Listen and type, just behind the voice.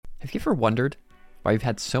Have you ever wondered why we've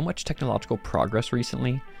had so much technological progress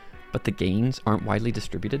recently, but the gains aren't widely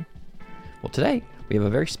distributed? Well, today we have a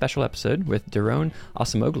very special episode with Daron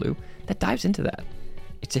Acemoglu that dives into that.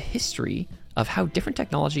 It's a history of how different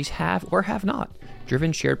technologies have or have not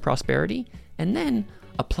driven shared prosperity, and then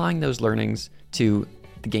applying those learnings to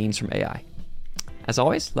the gains from AI. As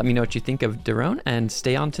always, let me know what you think of Daron and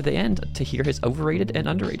stay on to the end to hear his overrated and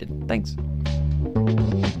underrated. Thanks.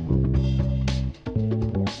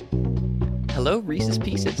 Hello, Reese's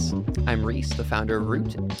Pieces. I'm Reese, the founder of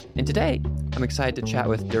Root, and today I'm excited to chat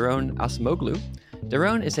with Daron Acemoglu.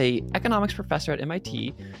 Daron is an economics professor at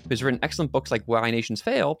MIT who's written excellent books like Why Nations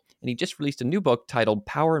Fail, and he just released a new book titled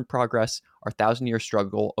Power and Progress, Our 1,000-Year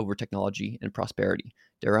Struggle Over Technology and Prosperity.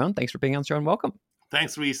 Daron, thanks for being on the show and welcome.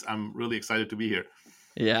 Thanks, Reese. I'm really excited to be here.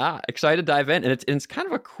 Yeah, excited to dive in. And it's kind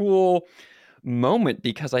of a cool moment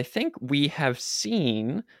because I think we have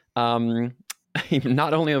seen,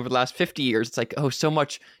 not only over the last 50 years, it's like, oh, so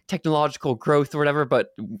much technological growth or whatever,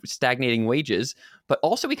 but stagnating wages. But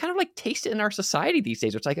also we kind of like taste it in our society these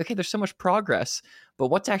days. It's like, okay, there's so much progress, but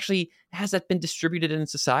what's actually, has that been distributed in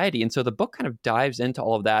society? And so the book kind of dives into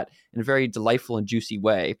all of that in a very delightful and juicy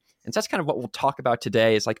way. And so that's kind of what we'll talk about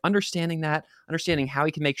today is like understanding that, understanding how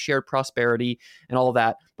we can make shared prosperity and all of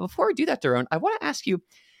that. But before we do that, Daron, I want to ask you,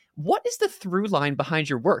 what is the through line behind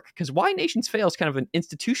your work? Because Why Nations Fail is kind of an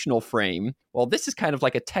institutional frame. Well, this is kind of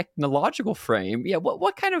like a technological frame. Yeah,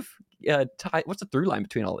 what kind of what's the through line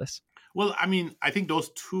between all this? Well, I mean, I think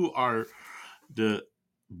those two are the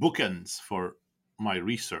bookends for my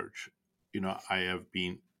research. You know, I have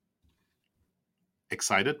been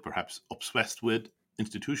excited, perhaps obsessed with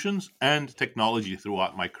institutions and technology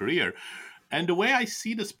throughout my career. And the way I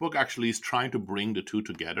see this book actually is trying to bring the two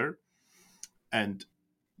together. And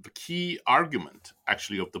the key argument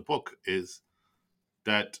actually of the book is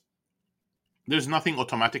that there's nothing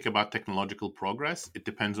automatic about technological progress. It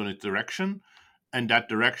depends on its direction. And that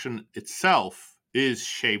direction itself is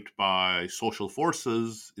shaped by social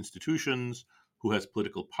forces, institutions, who has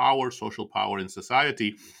political power, social power in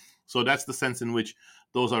society. So that's the sense in which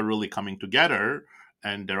those are really coming together.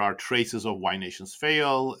 And there are traces of Why Nations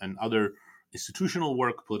Fail and other institutional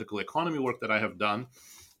work, political economy work that I have done.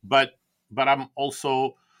 But I'm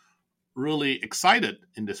also really excited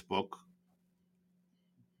in this book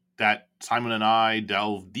that Simon and I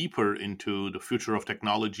delve deeper into the future of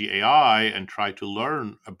technology, AI, and try to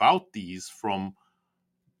learn about these from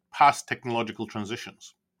past technological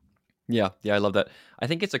transitions. Yeah, I love that. I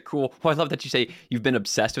think it's a cool. Well, I love that you say you've been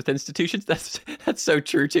obsessed with institutions. That's so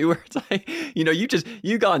true too. Where it's like,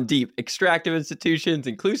 you gone deep. Extractive institutions,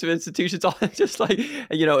 inclusive institutions, all just like,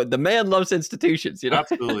 the man loves institutions.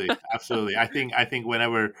 Absolutely. I think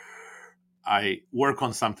whenever I work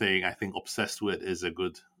on something, I think obsessed with is a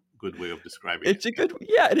good way of describing it.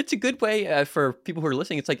 And it's a good way for people who are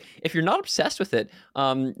listening. It's like, if you're not obsessed with it,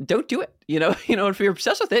 don't do it. If you're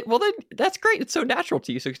obsessed with it, well, then that's great. It's so natural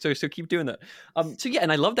to you. So keep doing that.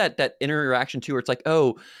 And I love that interaction too, where it's like,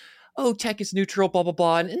 oh, tech is neutral, blah, blah,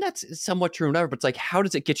 blah. And that's somewhat true and whatever, but it's like, how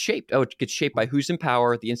does it get shaped? Oh, it gets shaped by who's in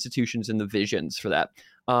power, the institutions and the visions for that.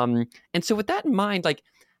 And so with that in mind, like,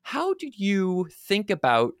 how did you think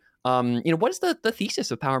about, what is the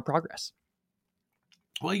thesis of Power and Progress?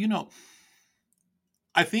 Well,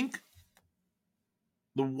 I think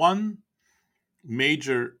the one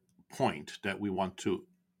major point that we want to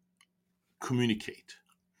communicate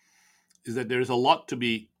is that there is a lot to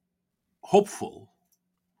be hopeful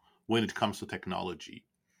when it comes to technology.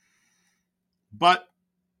 But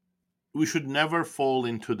we should never fall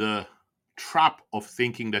into the trap of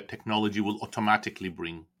thinking that technology will automatically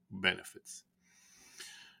bring benefits.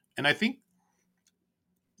 And I think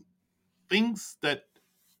things that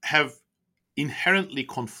have inherently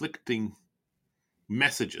conflicting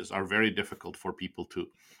messages are very difficult for people to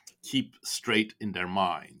keep straight in their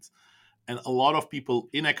minds. And a lot of people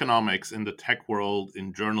in economics, in the tech world,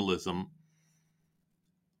 in journalism,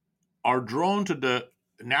 are drawn to the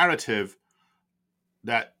narrative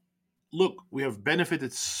that, look, we have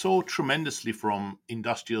benefited so tremendously from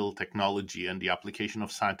industrial technology and the application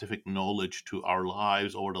of scientific knowledge to our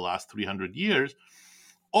lives over the last 300 years.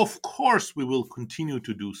 Of course, we will continue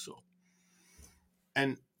to do so.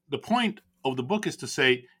 And the point of the book is to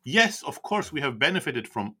say, yes, of course, we have benefited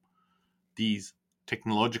from these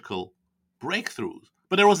technological breakthroughs,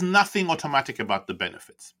 but there was nothing automatic about the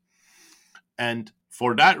benefits. And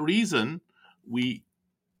for that reason, we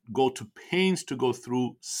go to pains to go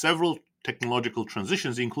through several technological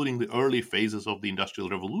transitions, including the early phases of the Industrial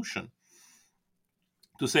Revolution,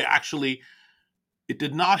 to say, actually, it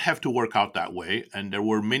did not have to work out that way, and there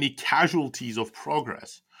were many casualties of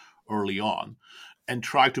progress early on. and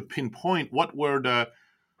try to pinpoint what were the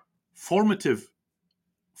formative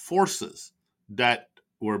forces that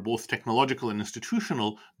were both technological and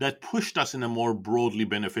institutional that pushed us in a more broadly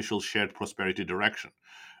beneficial shared prosperity direction.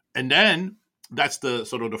 And then that's the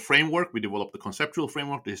sort of the framework. We develop the conceptual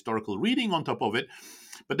framework, the historical reading on top of it.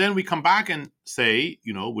 But then we come back and say,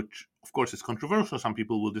 which of course is controversial, some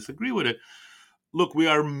people will disagree with it. Look, we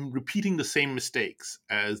are repeating the same mistakes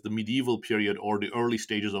as the medieval period or the early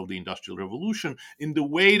stages of the Industrial Revolution in the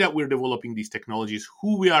way that we're developing these technologies,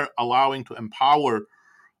 who we are allowing to empower,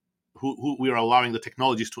 who we are allowing the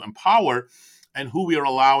technologies to empower, and who we are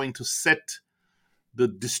allowing to set the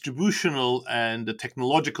distributional and the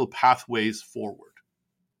technological pathways forward.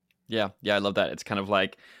 Yeah, I love that. It's kind of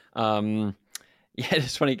like, yeah,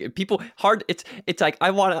 it's funny. People hard. It's like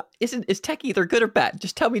I want to. Is tech either good or bad?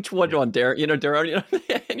 Just tell me which one you want, Daron. Daron.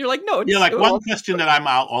 And you're like, no. Yeah, like one question that I'm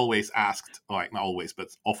always asked, like not always, but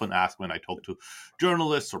often asked when I talk to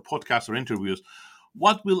journalists or podcasts or interviews.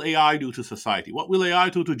 What will AI do to society? What will AI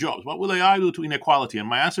do to jobs? What will AI do to inequality? And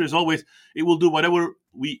my answer is always, it will do whatever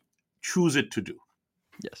we choose it to do.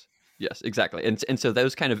 Yes, exactly. And so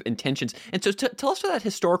those kind of intentions. And so tell us for that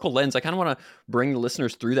historical lens. I kind of want to bring the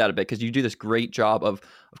listeners through that a bit, because you do this great job of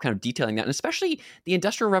kind of detailing that, and especially the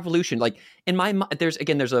Industrial Revolution. Like in my mind, there's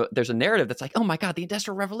a narrative that's like, oh my God, the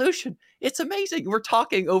Industrial Revolution, it's amazing. We're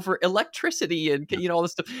talking over electricity and all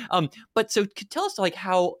this stuff. But so tell us like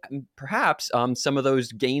how perhaps some of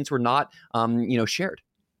those gains were not shared.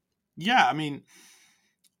 Yeah, I mean,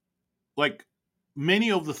 like,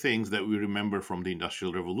 many of the things that we remember from the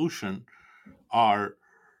Industrial Revolution are,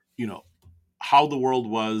 how the world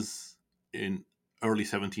was in early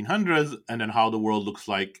 1700s and then how the world looks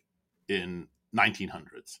like in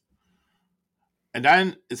 1900s. And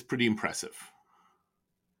then it's pretty impressive.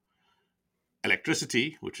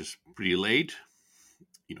 Electricity, which is pretty late,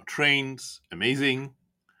 trains, amazing.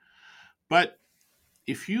 But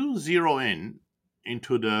if you zero in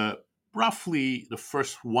into roughly the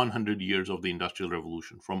first 100 years of the Industrial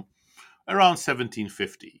Revolution, from around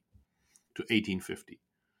 1750 to 1850.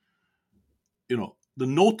 The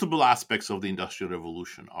notable aspects of the Industrial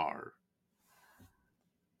Revolution are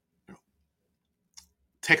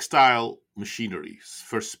textile machinery,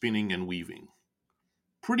 first spinning and weaving.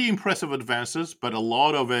 Pretty impressive advances, but a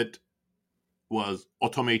lot of it was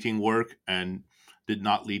automating work and did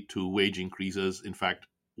not lead to wage increases. In fact,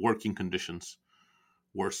 working conditions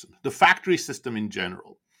worsened. The factory system in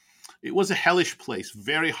general, it was a hellish place,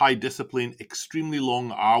 very high discipline, extremely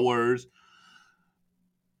long hours,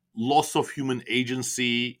 loss of human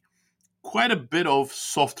agency, quite a bit of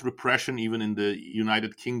soft repression, even in the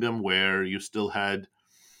United Kingdom, where you still had,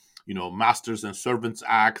 Masters and Servants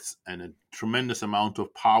Acts and a tremendous amount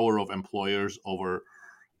of power of employers over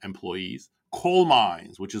employees. Coal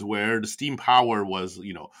mines, which is where the steam power was,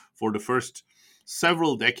 for the first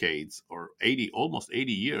several decades, or almost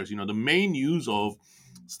 80 years, the main use of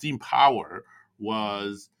steam power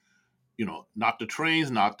was, not the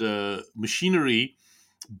trains, not the machinery,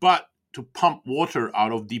 but to pump water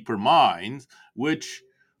out of deeper mines, which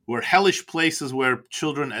were hellish places where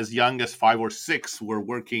children as young as 5 or 6 were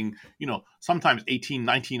working, sometimes 18,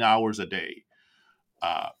 19 hours a day.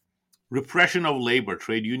 Repression of labor.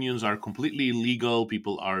 Trade unions are completely illegal.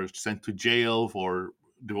 People are sent to jail for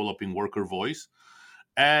developing worker voice.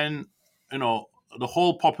 And, the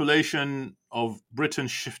whole population of Britain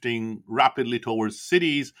shifting rapidly towards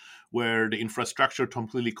cities where the infrastructure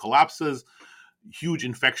completely collapses, huge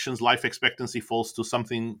infections, life expectancy falls to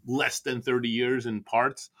something less than 30 years in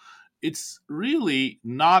parts. It's really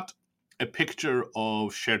not a picture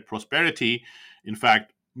of shared prosperity. In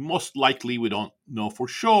fact, most likely, we don't know for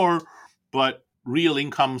sure, but real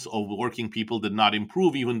incomes of working people did not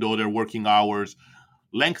improve, even though their working hours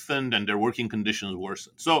lengthened and their working conditions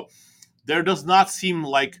worsened. So there does not seem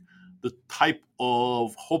like the type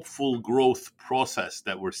of hopeful growth process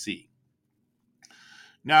that we're seeing.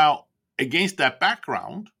 Now, against that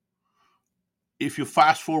background, if you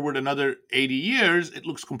fast forward another 80 years, it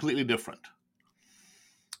looks completely different.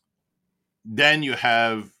 Then you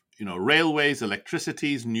have, railways,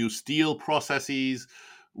 electricities, new steel processes,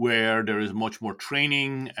 where there is much more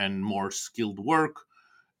training and more skilled work.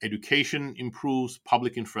 Education improves,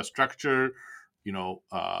 public infrastructure,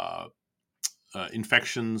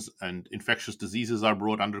 infections and infectious diseases are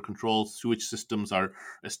brought under control. Sewage systems are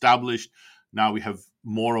established. Now we have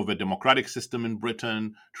more of a democratic system in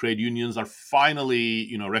Britain. Trade unions are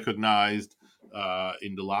finally, recognized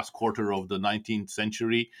in the last quarter of the 19th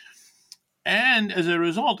century. And as a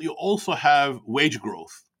result, you also have wage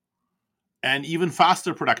growth and even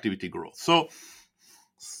faster productivity growth. So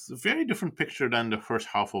it's a very different picture than the first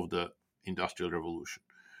half of the industrial revolution.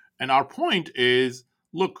 And our point is,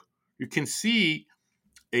 look, you can see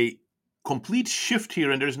a complete shift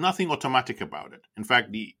here, and there's nothing automatic about it. In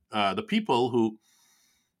fact, the people who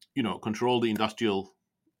control the industrial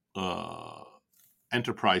uh,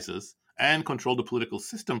 enterprises and control the political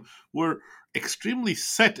system were extremely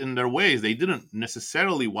set in their ways. They didn't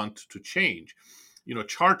necessarily want to change.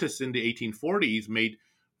 Chartists in the 1840s made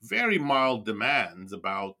very mild demands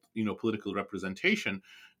about political representation,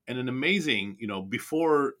 and an amazing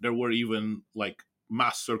before there were even like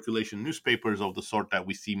mass circulation newspapers of the sort that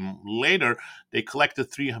we see later, they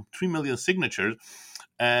collected 3 million signatures,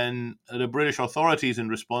 and the British authorities in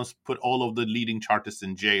response put all of the leading Chartists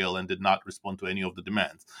in jail and did not respond to any of the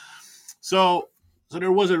demands. So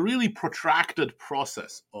there was a really protracted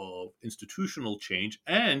process of institutional change,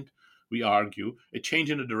 and we argue a change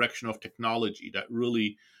in the direction of technology that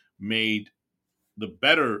really made the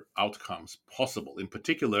better outcomes possible. In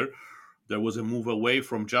particular, there was a move away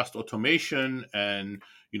from just automation and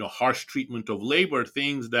harsh treatment of labor,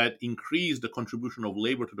 things that increased the contribution of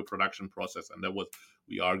labor to the production process, and that was,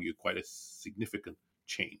 we argue, quite a significant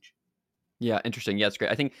change. Yeah, interesting. Yeah, it's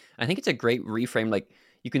great. I think it's a great reframe. Like,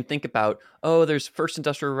 you can think about, oh, there's first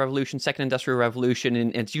industrial revolution, second industrial revolution,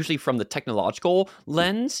 and it's usually from the technological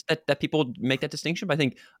lens that people make that distinction. But I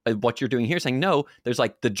think what you're doing here is saying, no, there's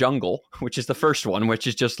like the jungle, which is the first one, which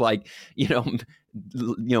is just like,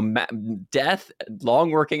 death,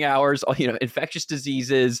 long working hours, infectious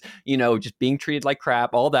diseases, just being treated like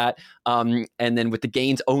crap, all that. And then with the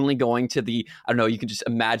gains only going to the, I don't know, you can just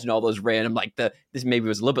imagine all those random, like this maybe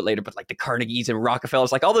was a little bit later, but like the Carnegies and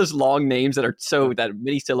Rockefellers, like all those long names that are that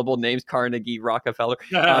many syllable names, Carnegie, Rockefeller.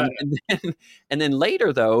 And then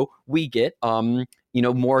later though, we get,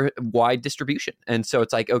 more wide distribution. And so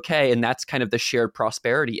it's like, okay. And that's kind of the shared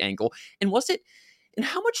prosperity angle. And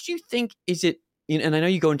how much do you think is it, and I know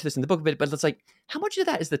you go into this in the book a bit, but it's like, how much of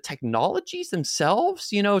that is the technologies themselves?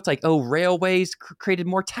 It's like, oh, railways created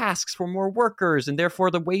more tasks for more workers, and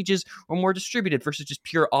therefore the wages were more distributed versus just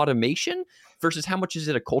pure automation, versus how much is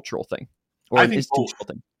it a cultural thing or an institutional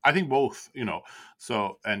thing? I think both,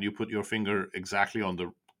 So, and you put your finger exactly on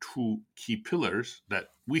the two key pillars that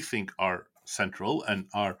we think are central and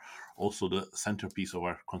are also the centerpiece of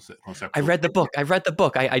our concept. I read the book. I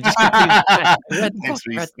just I read the Thanks, book.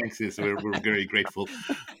 Reese. Thanks, Reese. We're very grateful.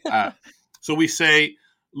 So we say,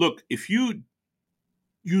 look, if you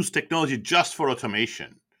use technology just for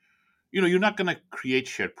automation, you're not going to create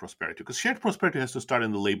shared prosperity, because shared prosperity has to start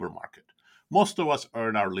in the labor market. Most of us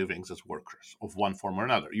earn our livings as workers of one form or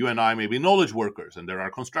another. You and I may be knowledge workers, and there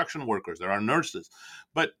are construction workers, there are nurses,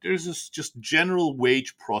 but there's this just general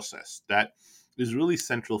wage process that is really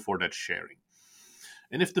central for that sharing.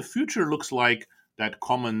 And if the future looks like that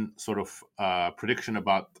common sort of prediction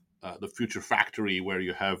about the future factory, where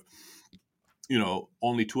you have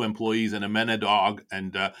only two employees and a man and a dog,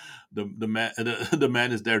 and the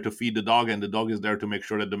man is there to feed the dog, and the dog is there to make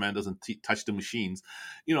sure that the man doesn't touch the machines.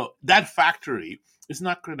 That factory is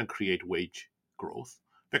not going to create wage growth,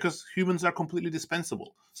 because humans are completely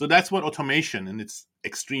dispensable. So that's what automation in its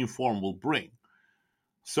extreme form will bring.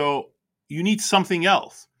 So you need something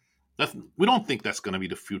else. We don't think that's going to be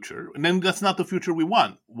the future. And then that's not the future we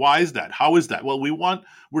want. Why is that? How is that? Well,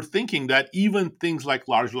 we're thinking that even things like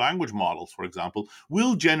large language models, for example,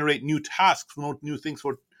 will generate new tasks, new things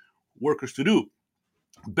for workers to do.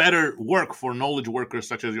 Better work for knowledge workers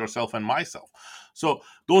such as yourself and myself. So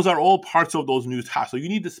those are all parts of those new tasks. So you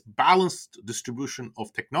need this balanced distribution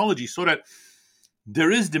of technology so that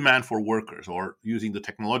there is demand for workers, or using the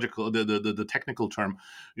technical term,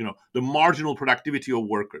 the marginal productivity of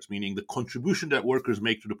workers, meaning the contribution that workers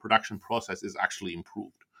make to the production process, is actually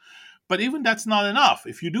improved. But even that's not enough.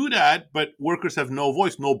 If you do that, but workers have no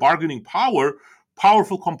voice, no bargaining power,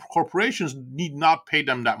 powerful corporations need not pay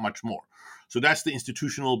them that much more. So that's the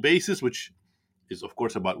institutional basis, which is, of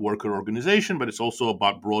course, about worker organization, but it's also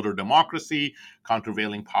about broader democracy,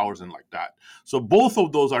 countervailing powers, and like that. So both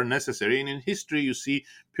of those are necessary. And in history, you see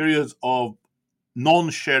periods of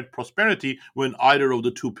non-shared prosperity when either of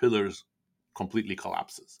the two pillars completely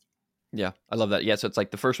collapses. Yeah, I love that. Yeah, so it's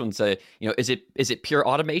like the first one's is it pure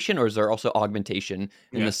automation, or is there also augmentation?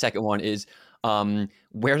 And the second one is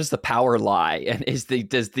where does the power lie? And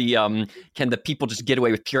can the people just get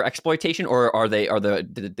away with pure exploitation, or are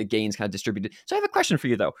the gains kind of distributed? So I have a question for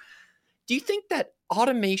you though. do you think that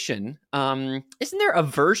automation, isn't there a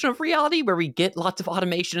version of reality where we get lots of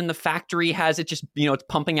automation and the factory has it just, it's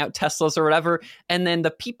pumping out Teslas or whatever, and then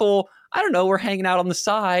the people, I don't know, we're hanging out on the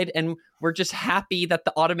side and we're just happy that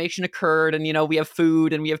the automation occurred, and we have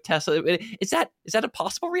food and we have Tesla. Is that a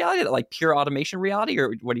possible reality, that like pure automation reality,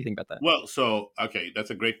 or what do you think about that? Well, so, okay,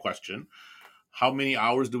 that's a great question. How many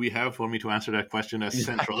hours do we have for me to answer that question as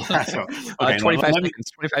central? So, okay, no, 25 let me.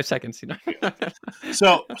 seconds. 25 seconds.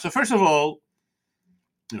 So first of all,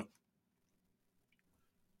 you know,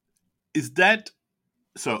 is that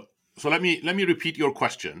so? So let me repeat your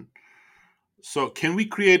question. So, can we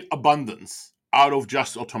create abundance out of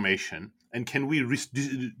just automation? And can we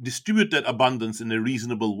distribute that abundance in a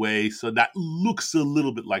reasonable way so that looks a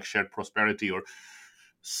little bit like shared prosperity or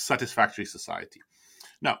satisfactory society?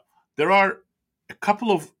 Now, there are a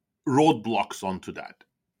couple of roadblocks onto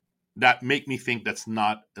that make me think that's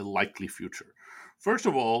not a likely future. First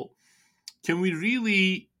of all, can we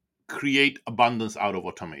really create abundance out of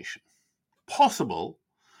automation? Possible,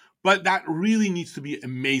 but that really needs to be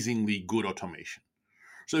amazingly good automation.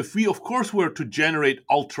 So if we, of course, were to generate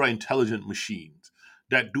ultra intelligent machines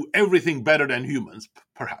that do everything better than humans,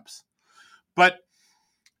 perhaps. But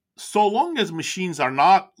so long as machines are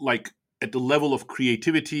not like at the level of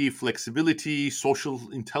creativity, flexibility, social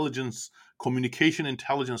intelligence, communication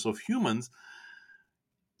intelligence of humans,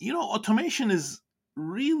 automation is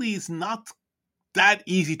not that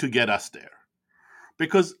easy to get us there.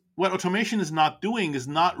 Because what automation is not doing is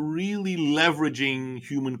not really leveraging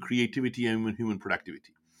human creativity and human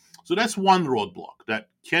productivity. So that's one roadblock. That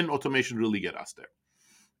can automation really get us there?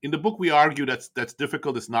 In the book, we argue that's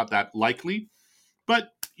difficult. It's not that likely,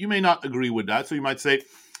 but you may not agree with that. So you might say,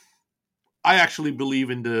 I actually believe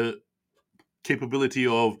in the capability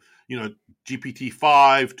of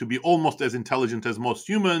GPT-5 to be almost as intelligent as most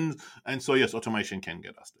humans, and so yes, automation can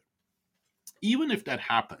get us there. Even if that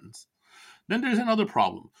happens, then there's another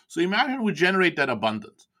problem. So imagine we generate that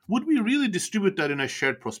abundance. Would we really distribute that in a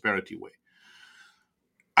shared prosperity way?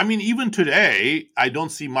 I mean, even today, I don't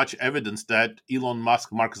see much evidence that Elon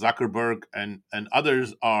Musk, Mark Zuckerberg, and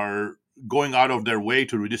others are going out of their way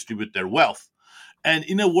to redistribute their wealth. And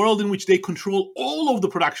in a world in which they control all of the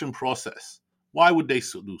production process, why would they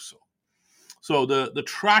do so? So the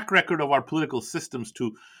track record of our political systems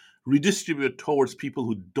to redistribute towards people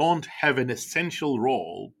who don't have an essential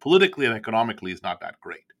role politically and economically is not that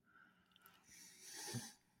great.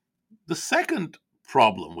 The second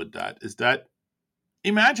problem with that is that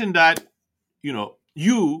imagine that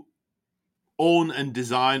you own and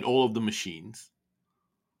designed all of the machines,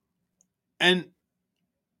 and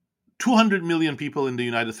 200 million people in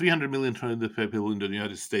the 300 million people in the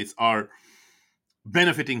United States are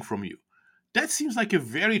benefiting from you. That seems like a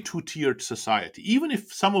very two-tiered society. Even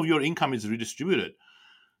if some of your income is redistributed,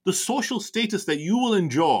 the social status that you will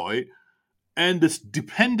enjoy and this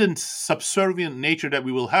dependent, subservient nature that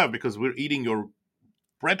we will have because we're eating your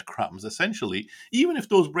breadcrumbs, essentially, even if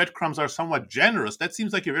those breadcrumbs are somewhat generous, that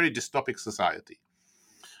seems like a very dystopic society.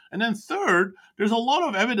 And then third, there's a lot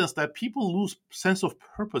of evidence that people lose sense of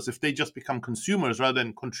purpose if they just become consumers rather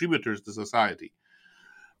than contributors to society.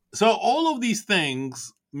 So all of these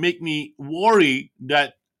things make me worry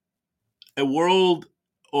that a world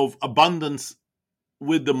of abundance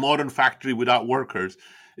with the modern factory without workers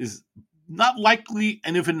is not likely,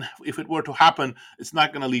 and if it were to happen, it's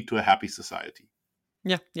not going to lead to a happy society.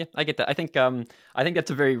 Yeah, I get that. I think that's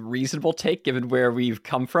a very reasonable take given where we've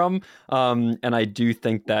come from, and I do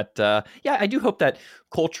think that, I do hope that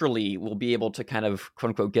culturally we'll be able to kind of quote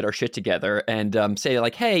unquote get our shit together and say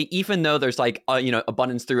like, hey, even though there's like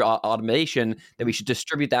abundance through automation, that we should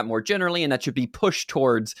distribute that more generally, and that should be pushed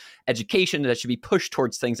towards education, that should be pushed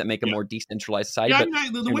towards things that make a more decentralized society. Yeah, But I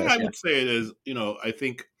mean, the way I would say it is, I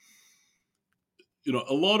think,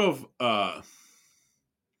 a lot of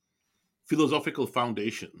philosophical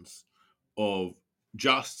foundations of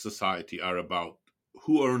just society are about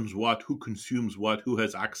who earns what, who consumes what, who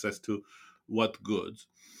has access to what goods.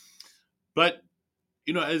 But,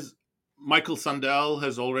 as Michael Sandel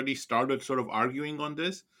has already started sort of arguing on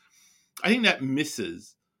this, I think that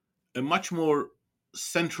misses a much more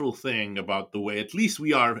central thing about the way, at least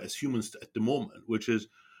we are as humans at the moment, which is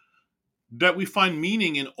that we find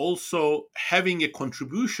meaning in also having a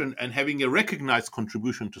contribution and having a recognized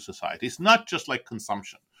contribution to society. It's not just like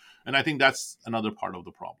consumption. And I think that's another part of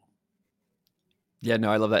the problem. Yeah,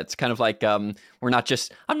 no, I love that. It's kind of like we're not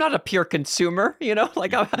just. I'm not a pure consumer,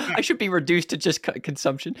 Like I should be reduced to just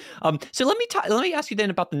consumption. So let me ask you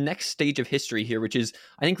then about the next stage of history here, which is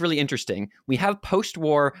I think really interesting. We have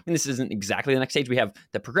post-war. I mean, this isn't exactly the next stage. We have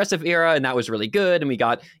the progressive era, and that was really good. And we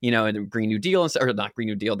got the Green New Deal, or not Green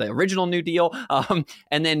New Deal, the original New Deal.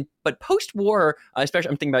 And then, but post-war,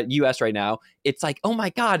 especially I'm thinking about U.S. right now. It's like, oh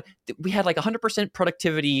my God, we had like 100%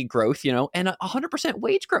 productivity growth, and 100%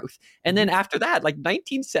 wage growth. And then after that, like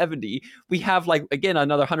 1970, we have like again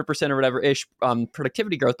another 100% or whatever ish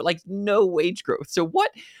productivity growth, but like no wage growth. So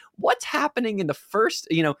what's happening in the first,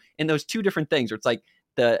 in those two different things where it's like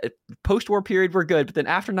the post-war period we're good, but then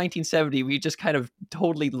after 1970 we just kind of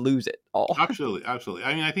totally lose it all. Absolutely, absolutely.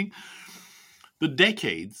 I mean, I think the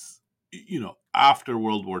decades, after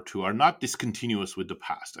World War II are not discontinuous with the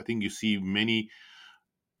past. I think you see many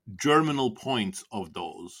germinal points of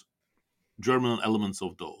those, germinal elements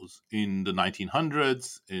of those in the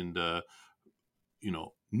 1900s, in the,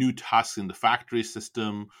 new tasks in the factory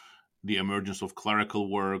system, the emergence of clerical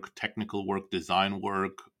work, technical work, design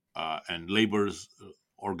work, and labor's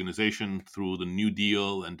organization through the New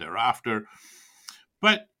Deal and thereafter.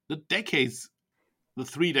 But the decades, the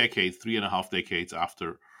 3 decades, 3.5 decades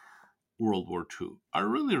after World War II are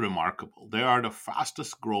really remarkable. They are the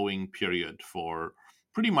fastest growing period for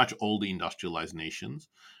pretty much all the industrialized nations.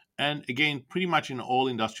 And again, pretty much in all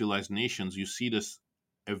industrialized nations, you see this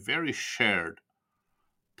a very shared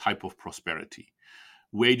type of prosperity.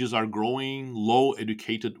 Wages are growing, low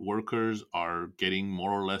educated workers are getting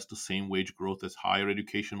more or less the same wage growth as higher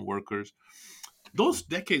education workers. Those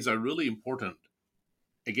decades are really important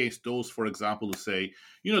against those, for example, who say,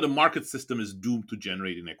 the market system is doomed to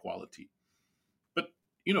generate inequality. But,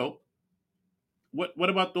 what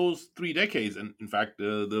about those 3 decades? And in fact,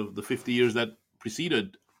 the 50 years that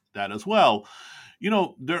preceded that as well.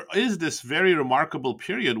 There is this very remarkable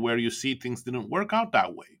period where you see things didn't work out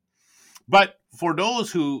that way. But for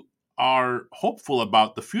those who are hopeful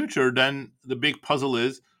about the future, then the big puzzle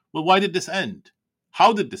is, well, why did this end?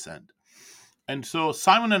 How did this end? And so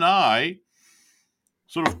Simon and I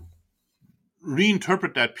sort of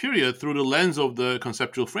reinterpret that period through the lens of the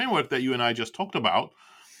conceptual framework that you and I just talked about.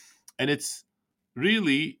 And it's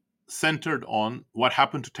really centered on what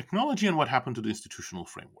happened to technology and what happened to the institutional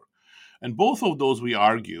framework. And both of those, we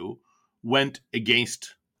argue, went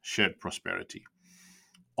against shared prosperity.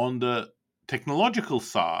 On the technological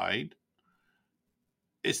side,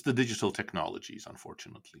 it's the digital technologies,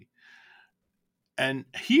 unfortunately. And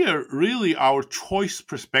here, really, our choice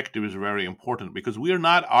perspective is very important because we are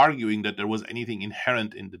not arguing that there was anything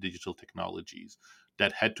inherent in the digital technologies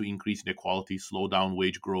that had to increase inequality, slow down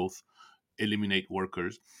wage growth, eliminate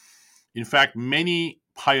workers. In fact, many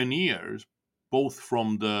pioneers, both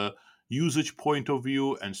from the usage point of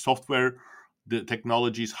view and software, the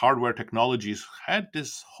technologies, hardware technologies, had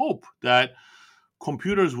this hope that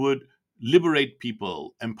computers would liberate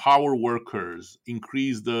people, empower workers,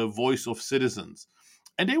 increase the voice of citizens.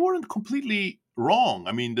 And they weren't completely wrong.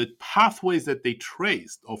 I mean, the pathways that they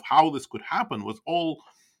traced of how this could happen was all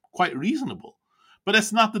quite reasonable. But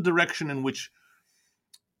that's not the direction in which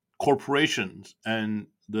corporations and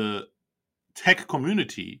the tech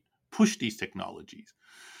community push these technologies.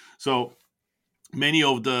 So many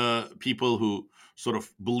of the people who sort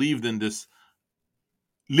of believed in this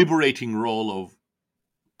liberating role of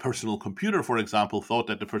personal computer, for example, thought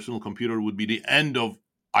that the personal computer would be the end of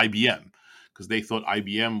IBM because they thought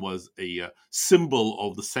IBM was a symbol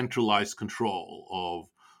of the centralized control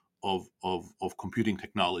of computing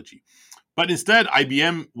technology. But instead,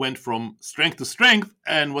 IBM went from strength to strength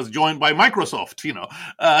and was joined by Microsoft.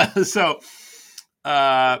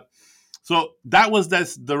 So that was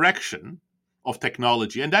this direction of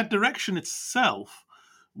technology, and that direction itself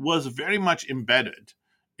was very much embedded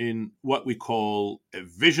in what we call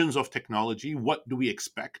visions of technology. What do we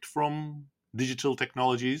expect from digital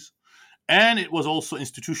technologies? And it was also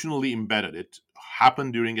institutionally embedded. It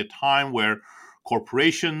happened during a time where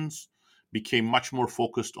corporations became much more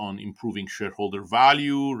focused on improving shareholder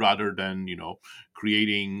value rather than,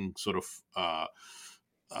 creating sort of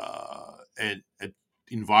an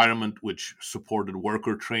environment which supported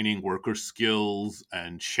worker training, worker skills,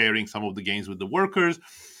 and sharing some of the gains with the workers.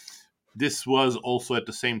 This was also at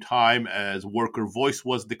the same time as worker voice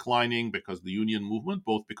was declining because the union movement,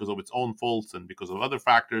 both because of its own faults and because of other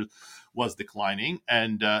factors, was declining,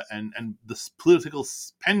 and the political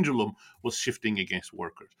pendulum was shifting against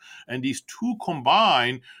workers. And these two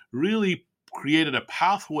combined really created a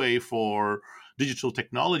pathway for digital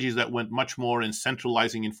technologies that went much more in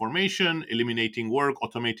centralizing information, eliminating work,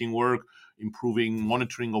 automating work, improving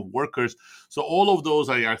monitoring of workers. So all of those,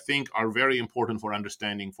 I think, are very important for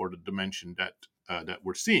understanding for the dimension that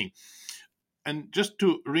we're seeing. And just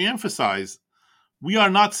to reemphasize, we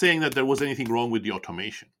are not saying that there was anything wrong with the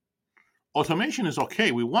automation. Automation is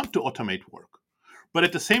okay. We want to automate work. But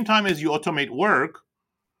at the same time as you automate work,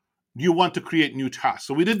 you want to create new tasks.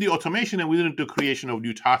 So we did the automation and we didn't do creation of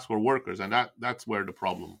new tasks for workers. And that's where the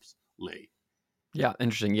problems lay. Yeah,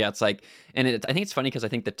 interesting. Yeah, it's like, and I think it's funny because I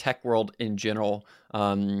think the tech world in general,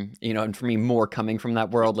 and for me, more coming from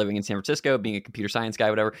that world, living in San Francisco, being a computer science guy,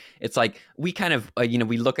 whatever, it's like we kind of,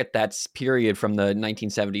 we look at that period from the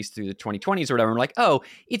 1970s through the 2020s or whatever, and we're like, oh,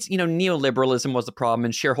 it's, neoliberalism was the problem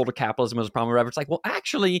and shareholder capitalism was the problem or whatever. It's like, well,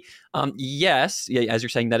 actually, yes, yeah, as you're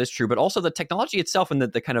saying, that is true, but also the technology itself and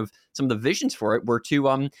the kind of some of the visions for it were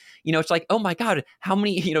to, it's like, oh my God, how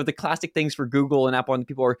many, the classic things for Google and Apple and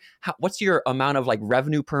people are, what's your amount of like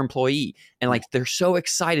revenue per employee, and like they're so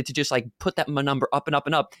excited to just like put that number up and up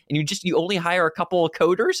and up, and you only hire a couple of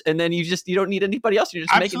coders, and then you don't need anybody else. You're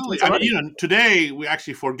just absolutely making tons of money. Today we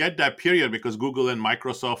actually forget that period because Google and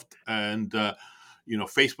Microsoft and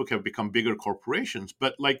Facebook have become bigger corporations,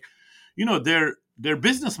 but like their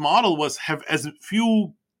business model was have as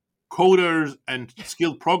few coders and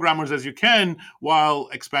skilled programmers as you can while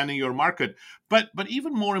expanding your market. But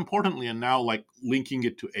even more importantly, and now like linking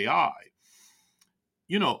it to AI,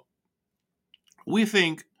 we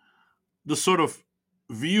think the sort of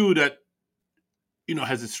view that,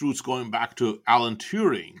 has its roots going back to Alan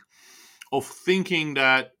Turing, of thinking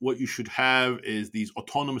that what you should have is these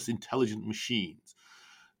autonomous intelligent machines,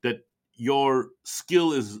 that your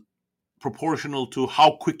skill is proportional to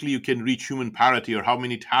how quickly you can reach human parity or how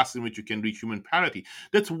many tasks in which you can reach human parity.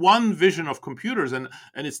 That's one vision of computers, and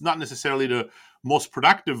it's not necessarily the most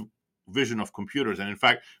productive vision of computers. And in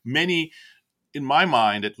fact, many, in my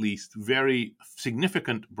mind at least, very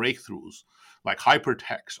significant breakthroughs like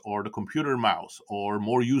hypertext or the computer mouse or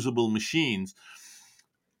more usable machines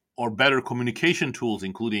or better communication tools,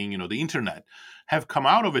 including the internet, have come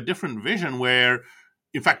out of a different vision where,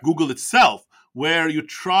 in fact, Google itself, where you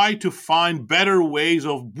try to find better ways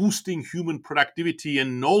of boosting human productivity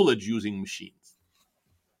and knowledge using machines.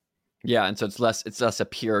 Yeah, and so it's less a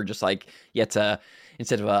pure just like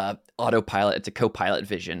instead of a autopilot, it's a co-pilot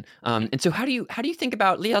vision. And so how do you think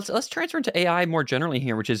about, let's transfer into AI more generally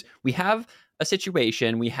here, which is we have a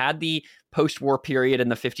situation, we had the post-war period in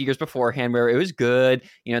the 50 years beforehand where it was good,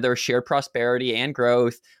 there was shared prosperity and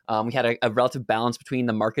growth. We had a relative balance between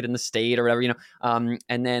the market and the state or whatever,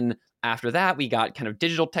 and then after that, we got kind of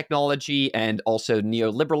digital technology and also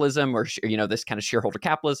neoliberalism, or this kind of shareholder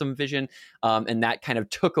capitalism vision, and that kind of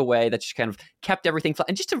took away. That just kind of kept everything flat.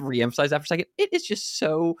 And just to reemphasize that for a second, it is just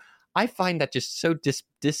so. I find that just so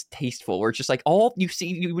distasteful. Where it's just like all you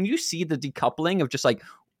see when you see the decoupling of just like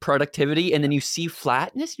productivity, and then you see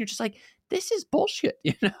flatness, you're just like, this is bullshit,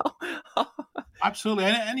 Absolutely,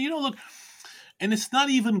 and look. And it's not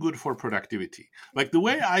even good for productivity. Like the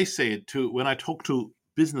way I say it too, when I talk to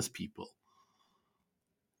business people,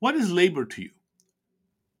 what is labor to you?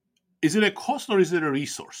 Is it a cost or is it a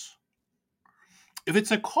resource? If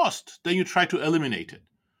it's a cost, then you try to eliminate it.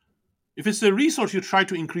 If it's a resource, you try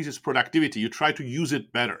to increase its productivity. You try to use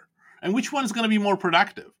it better. And which one is going to be more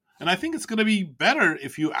productive? And I think it's going to be better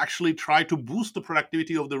if you actually try to boost the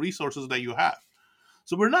productivity of the resources that you have.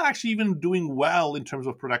 So we're not actually even doing well in terms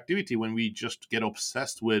of productivity when we just get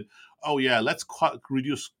obsessed with, oh yeah, let's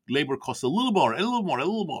reduce labor costs a little more, a little more, a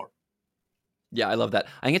little more. Yeah, I love that.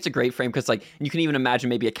 I think it's a great frame because, like, you can even imagine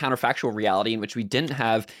maybe a counterfactual reality in which we didn't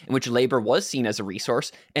have, in which labor was seen as a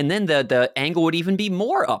resource, and then the angle would even be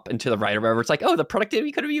more up and to the right or wherever. It's like, oh, the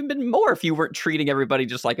productivity could have even been more if you weren't treating everybody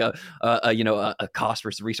just like a cost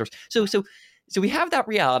versus resource. So we have that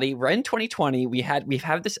reality. We're in 2020. We've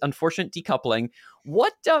had this unfortunate decoupling.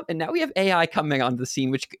 And now we have AI coming onto the scene,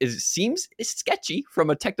 which seems sketchy from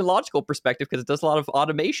a technological perspective because it does a lot of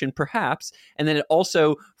automation, perhaps. And then it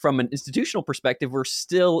also, from an institutional perspective, we're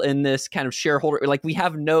still in this kind of shareholder, like we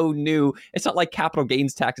have no new. It's not like capital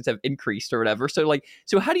gains taxes have increased or whatever. So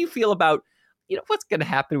how do you feel about what's going to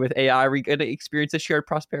happen with AI? Are we going to experience a shared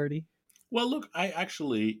prosperity? Well, look, I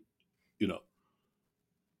actually,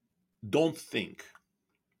 don't think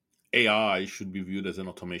AI should be viewed as an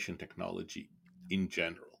automation technology in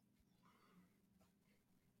general.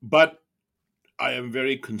 But I am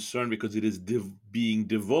very concerned because it is being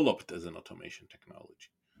developed as an automation technology.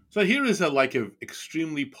 So here is a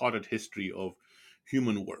extremely potted history of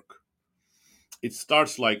human work. It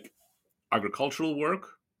starts like agricultural work,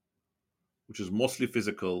 which is mostly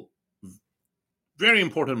physical, very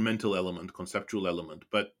important mental element, conceptual element,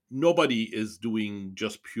 but nobody is doing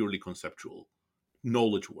just purely conceptual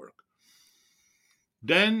knowledge work.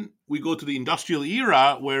 Then we go to the industrial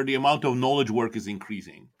era where the amount of knowledge work is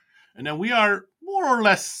increasing. And then we are more or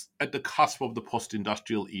less at the cusp of the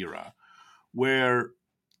post-industrial era where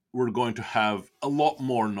we're going to have a lot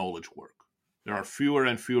more knowledge work. There are fewer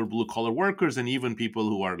and fewer blue collar workers, and even people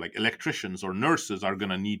who are like electricians or nurses are going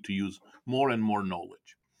to need to use more and more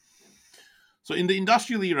knowledge. So in the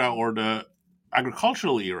industrial era or the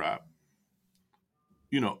agricultural era,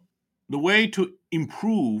 the way to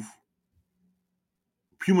improve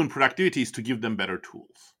human productivity is to give them better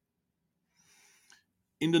tools.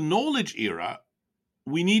 In the knowledge era,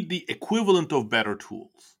 we need the equivalent of better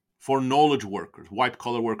tools for knowledge workers, white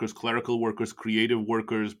collar workers, clerical workers, creative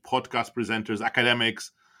workers, podcast presenters,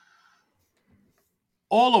 academics,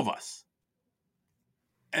 all of us.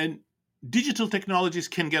 And digital technologies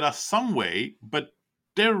can get us some way, but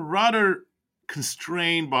they're rather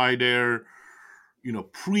constrained by their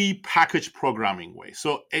pre-packaged programming way.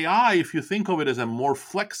 So AI, if you think of it as a more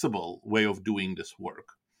flexible way of doing this work,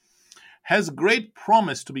 has great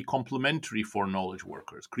promise to be complementary for knowledge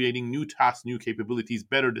workers, creating new tasks, new capabilities,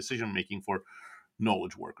 better decision-making for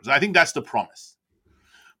knowledge workers. I think that's the promise.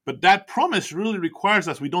 But that promise really requires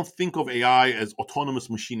us, we don't think of AI as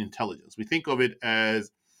autonomous machine intelligence. We think of it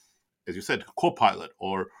as you said, co-pilot,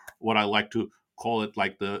 or what I like to call it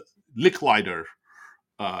like the Licklider,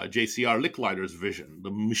 JCR Licklider's vision,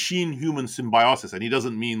 the machine-human symbiosis. And he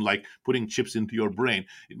doesn't mean like putting chips into your brain.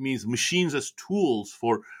 It means machines as tools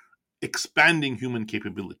for expanding human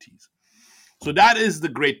capabilities. So that is the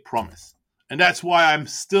great promise. And that's why I'm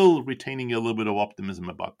still retaining a little bit of optimism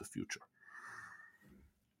about the future.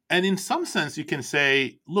 And in some sense, you can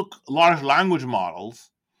say, look, large language models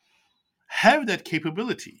have that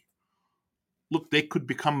capability. Look, they could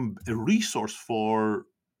become a resource for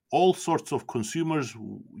all sorts of consumers,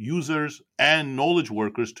 users, and knowledge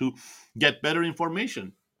workers to get better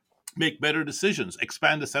information, make better decisions,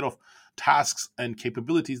 expand the set of tasks and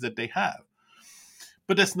capabilities that they have.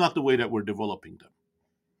 But that's not the way that we're developing them.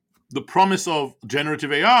 The promise of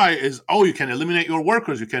generative AI is, you can eliminate your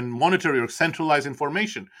workers, you can monitor your centralized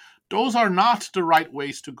information. Those are not the right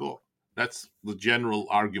ways to go. That's the general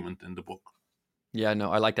argument in the book. Yeah,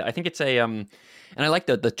 no, I like that. I think it's and I like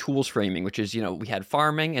the tools framing, which is, we had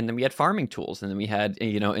farming, and then we had farming tools, and then we had,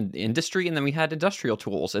 industry, and then we had industrial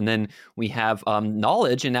tools, and then we have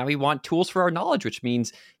knowledge, and now we want tools for our knowledge, which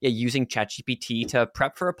means using ChatGPT to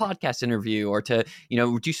prep for a podcast interview, or to,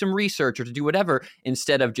 do some research, or to do whatever,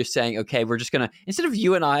 instead of just saying, okay, we're just going to, instead of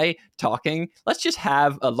you and I talking, let's just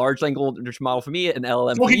have a large language model for me, an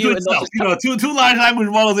LLM for you, and two large language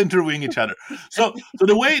models interviewing each other. So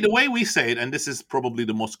the way we say it, and this is probably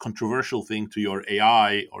the most controversial thing to your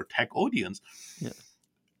AI or tech audience. Yeah.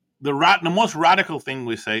 The most radical thing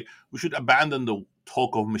we say, we should abandon the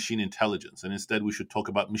talk of machine intelligence, and instead we should talk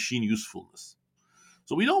about machine usefulness.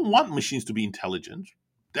 So we don't want machines to be intelligent.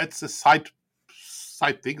 That's a side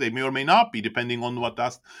thing. They may or may not be, depending on what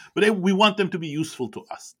that's. But we want them to be useful to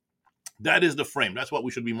us. That is the frame. That's what we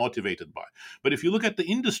should be motivated by. But if you look at the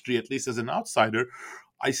industry, at least as an outsider,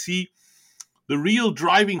 I see the real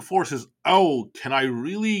driving force is, can I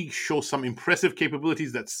really show some impressive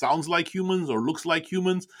capabilities that sounds like humans or looks like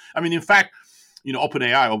humans? I mean, in fact,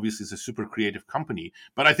 OpenAI obviously is a super creative company,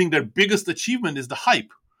 but I think their biggest achievement is the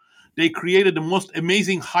hype. They created the most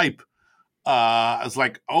amazing hype. As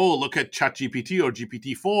like, look at ChatGPT or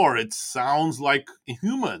GPT-4. It sounds like a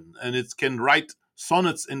human, and it can write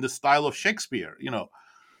sonnets in the style of Shakespeare.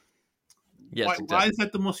 Yes, why is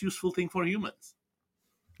that the most useful thing for humans?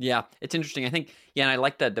 Yeah, it's interesting. I think, and I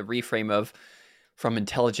like that the reframe of from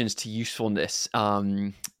intelligence to usefulness.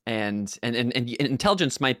 And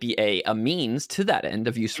intelligence might be a means to that end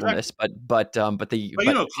of usefulness, but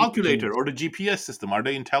calculator or the GPS system, are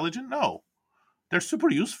they intelligent? No, they're super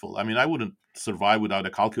useful. I mean, I wouldn't survive without a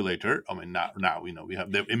calculator. I mean, now we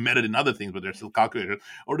have they're embedded in other things, but they're still calculators.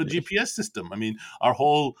 Or the GPS system. I mean, our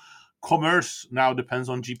whole commerce now depends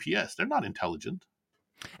on GPS. They're not intelligent.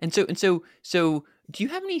 And so do you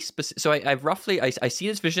have any specific? So I've roughly I see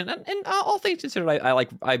this vision, and all things considered,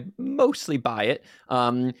 I mostly buy it.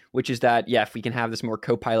 Which is that if we can have this more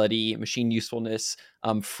co-pilot-y machine usefulness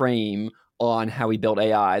frame on how we build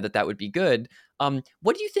AI, that would be good.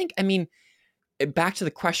 What do you think? I mean, back to the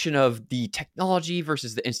question of the technology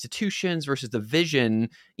versus the institutions versus the vision,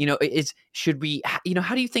 should we,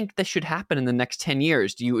 how do you think this should happen in the next 10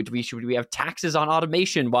 years? Should we have taxes on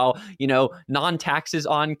automation while, non-taxes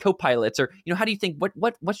on co-pilots, or, how do you think,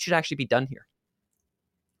 what should actually be done here?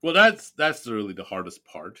 Well, that's really the hardest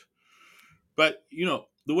part. But,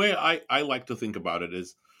 the way I like to think about it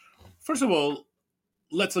is, first of all,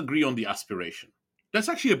 let's agree on the aspiration. That's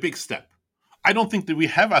actually a big step. I don't think that we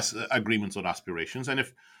have agreements on aspirations. And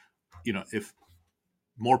if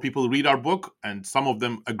more people read our book and some of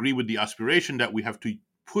them agree with the aspiration that we have to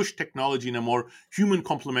push technology in a more human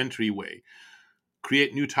complementary way,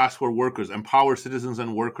 create new tasks for workers, empower citizens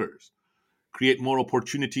and workers, create more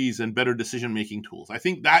opportunities and better decision making tools, I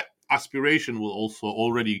think that aspiration will also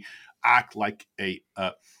already act like a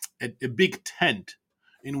big tent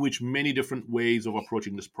in which many different ways of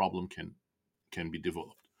approaching this problem can be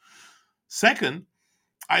developed. Second,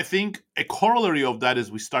 I think a corollary of that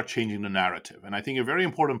is we start changing the narrative. And I think a very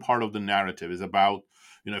important part of the narrative is about,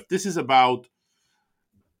 if this is about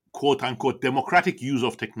quote unquote democratic use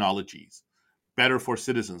of technologies, better for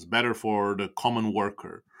citizens, better for the common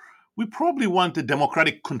worker, we probably want the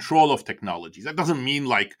democratic control of technologies. That doesn't mean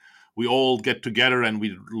like we all get together and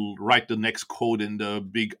we write the next code in the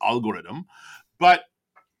big algorithm, but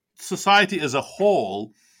society as a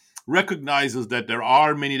whole recognizes that there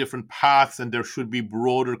are many different paths and there should be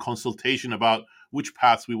broader consultation about which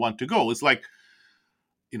paths we want to go. It's like,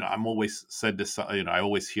 I'm always said this, I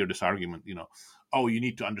always hear this argument, oh, you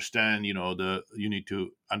need to understand, you need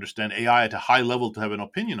to understand AI at a high level to have an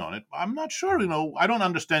opinion on it. I'm not sure, I don't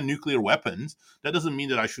understand nuclear weapons. That doesn't mean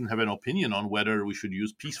that I shouldn't have an opinion on whether we should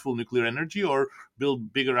use peaceful nuclear energy or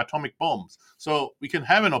build bigger atomic bombs. So we can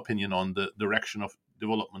have an opinion on the direction of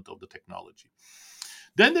development of the technology.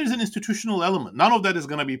 Then there's an institutional element. None of that is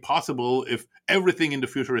going to be possible if everything in the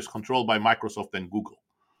future is controlled by Microsoft and Google.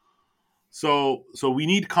 So we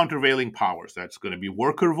need countervailing powers. That's going to be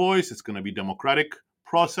worker voice. It's going to be democratic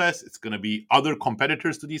process. It's going to be other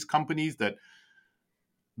competitors to these companies that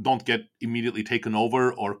don't get immediately taken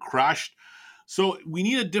over or crashed. So we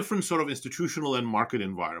need a different sort of institutional and market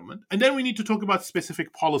environment. And then we need to talk about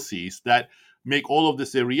specific policies that make all of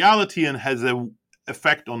this a reality and has an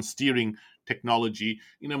effect on steering technology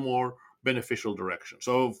in a more beneficial direction.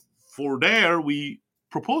 So for there, we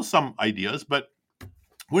propose some ideas, but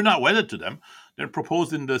we're not wedded to them. They're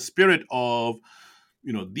proposed in the spirit of,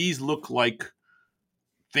 these look like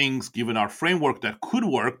things given our framework that could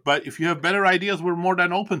work, but if you have better ideas, we're more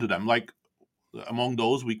than open to them. Like among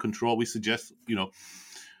those, we suggest,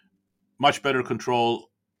 much better control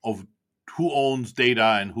of who owns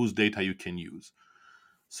data and whose data you can use.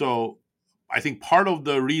 So I think part of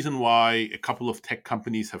the reason why a couple of tech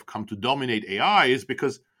companies have come to dominate AI is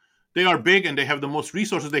because they are big and they have the most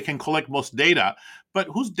resources. They can collect most data. But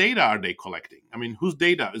whose data are they collecting? I mean, whose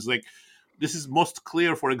data is like, this is most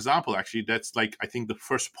clear, for example, actually, that's like, I think the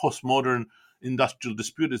first postmodern industrial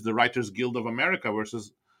dispute is the Writers Guild of America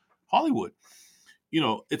versus Hollywood.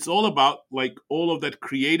 It's all about like all of that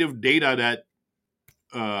creative data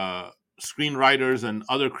that screenwriters and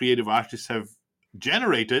other creative artists have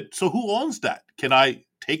generated. So who owns that? Can I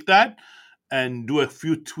take that and do a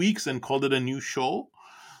few tweaks and call it a new show?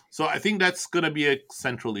 So I think that's going to be a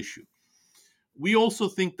central issue. We also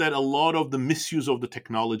think that a lot of the misuse of the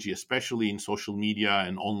technology, especially in social media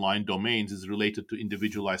and online domains, is related to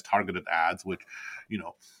individualized targeted ads, which,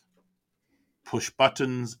 push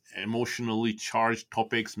buttons, emotionally charged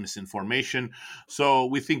topics, misinformation. So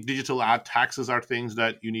we think digital ad taxes are things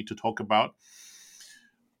that you need to talk about.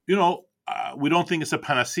 We don't think it's a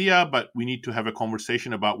panacea, but we need to have a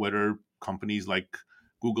conversation about whether companies like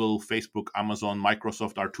Google, Facebook, Amazon,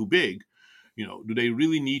 Microsoft are too big. Do they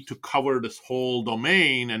really need to cover this whole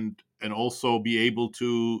domain and also be able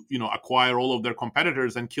to, acquire all of their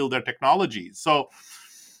competitors and kill their technologies? So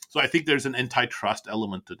I think there's an antitrust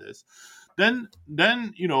element to this. Then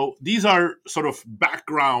these are sort of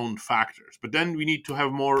background factors, but then we need to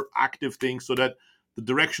have more active things so that the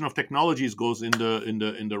direction of technologies goes in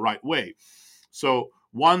the right way. So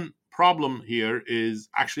one problem here is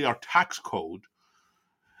actually our tax code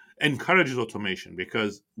encourages automation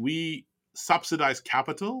because we subsidize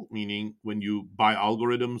capital, meaning when you buy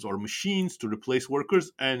algorithms or machines to replace workers,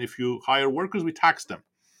 and if you hire workers, we tax them.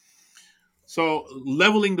 So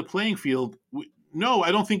leveling the playing field, no,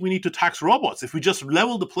 I don't think we need to tax robots. If we just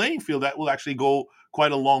level the playing field, that will actually go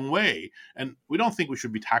quite a long way. And we don't think we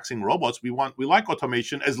should be taxing robots. We like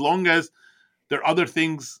automation as long as there are other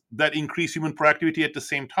things that increase human productivity at the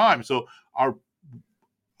same time. So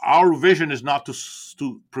our vision is not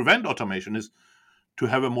to prevent automation, is to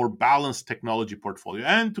have a more balanced technology portfolio.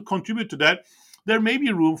 And to contribute to that, there may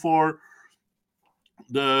be room for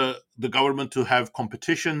the government to have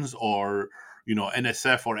competitions or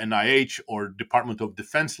NSF or NIH or Department of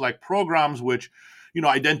Defense like programs which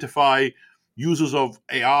identify users of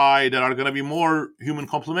AI that are going to be more human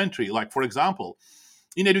complementary. Like, for example,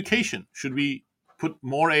 in education, should we put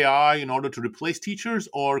more AI in order to replace teachers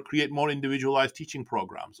or create more individualized teaching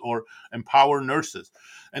programs or empower nurses?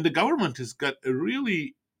 And the government has got a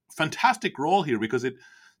really fantastic role here because it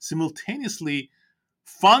simultaneously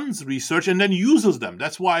funds research and then uses them.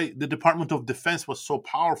 That's why the Department of Defense was so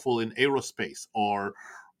powerful in aerospace or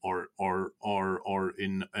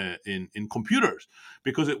in computers,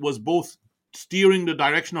 because it was both steering the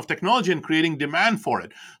direction of technology and creating demand for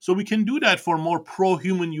it. So we can do that for more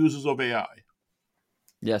pro-human uses of AI.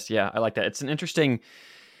 Yes, yeah, I like that. It's an interesting.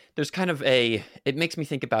 There's kind of it makes me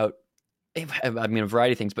think about, I mean, a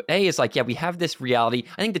variety of things, but A is like, yeah, we have this reality.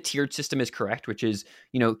 I think the tiered system is correct, which is,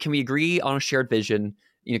 can we agree on a shared vision?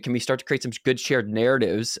 Can we start to create some good shared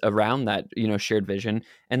narratives around that, shared vision?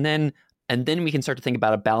 And then we can start to think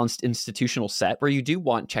about a balanced institutional set where you do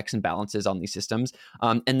want checks and balances on these systems.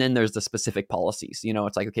 And then there's the specific policies.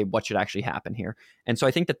 It's like, okay, what should actually happen here? And so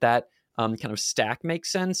I think that kind of stack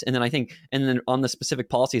makes sense. And then on the specific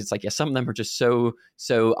policies, it's like, yeah, some of them are just so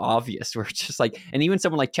obvious. Where it's just like, and even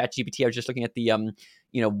someone like ChatGPT, I was just looking at the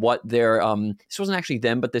what their this wasn't actually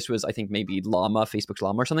them, but this was, I think, maybe Llama, Facebook's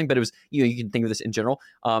Llama or something. But it was, you can think of this in general.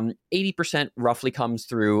 80% roughly comes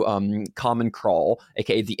through Common Crawl,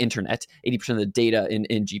 aka the internet. 80% of the data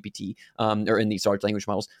in GPT or in these large language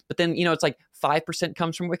models. But then it's like 5%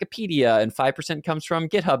 comes from Wikipedia and 5% comes from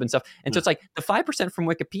GitHub and stuff. And so it's like the 5% from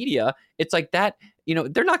Wikipedia, it's like that,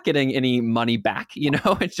 they're not getting any money back,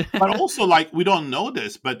 But also, like, we don't know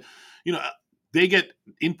this, but they get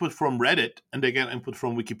input from Reddit and they get input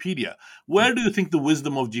from Wikipedia. Where do you think the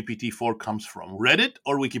wisdom of GPT-4 comes from? Reddit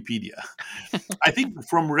or Wikipedia? I think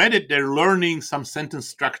from Reddit, they're learning some sentence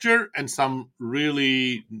structure and some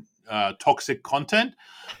really toxic content.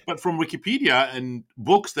 But from Wikipedia and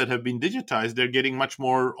books that have been digitized, they're getting much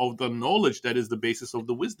more of the knowledge that is the basis of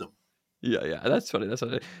the wisdom. Yeah, that's funny. That's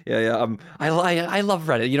funny. Yeah. I love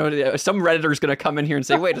Reddit. Some Redditor is going to come in here and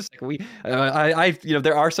say, "Wait a second,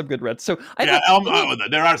 there are some good Reddits." So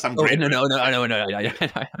there are some great. No.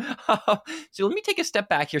 So let me take a step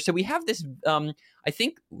back here. So we have this. I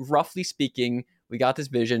think, roughly speaking, we got this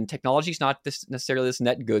vision. Technology is not necessarily this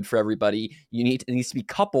net good for everybody. It needs to be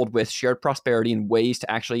coupled with shared prosperity and ways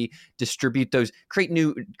to actually distribute those, create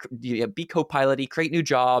new, be co-piloty, create new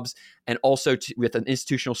jobs, and also with an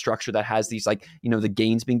institutional structure that has these, like, the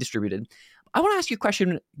gains being distributed. I want to ask you a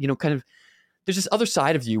question, kind of, there's this other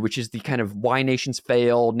side of you, which is the kind of why nations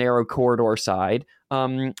fail, narrow corridor side.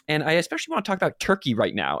 And I especially want to talk about Turkey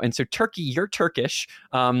right now. And so Turkey, you're Turkish,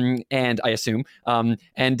 and I assume,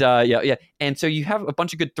 yeah. And so you have a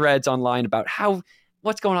bunch of good threads online about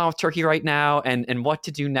what's going on with Turkey right now and what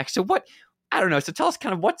to do next. So I don't know. So tell us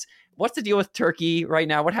kind of what's the deal with Turkey right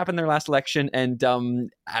now? What happened in their last election? And I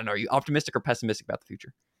don't know, are you optimistic or pessimistic about the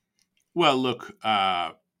future? Well, look,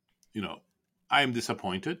 I am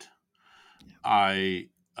disappointed. I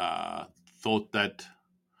thought that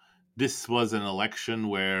this was an election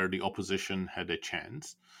where the opposition had a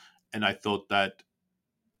chance. And I thought that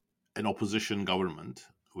an opposition government,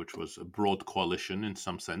 which was a broad coalition in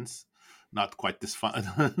some sense, not quite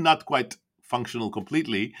not quite functional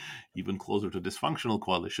completely, even closer to dysfunctional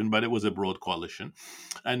coalition, but it was a broad coalition.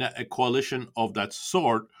 And a coalition of that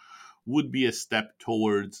sort would be a step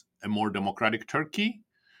towards a more democratic Turkey.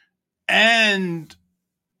 And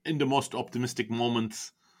in the most optimistic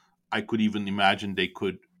moments, I could even imagine they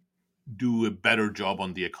could do a better job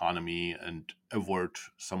on the economy and avert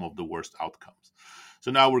some of the worst outcomes. So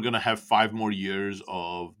now we're going to have 5 more years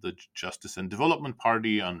of the Justice and Development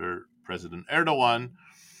Party under President Erdogan.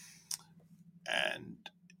 And,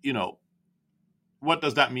 what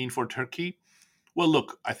does that mean for Turkey? Well,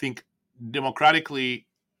 look, I think democratically,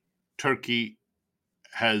 Turkey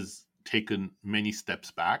has taken many steps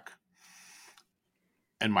back.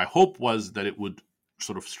 And my hope was that it would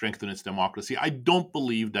sort of strengthen its democracy. I don't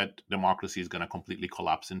believe that democracy is going to completely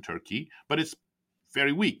collapse in Turkey, but it's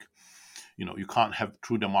very weak. You can't have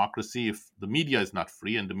true democracy if the media is not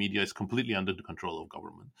free and the media is completely under the control of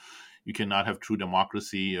government. You cannot have true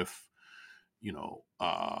democracy if,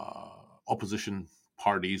 opposition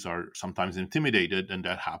parties are sometimes intimidated, and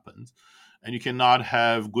that happens. And you cannot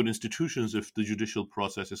have good institutions if the judicial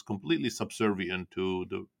process is completely subservient to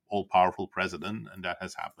the all-powerful president, and that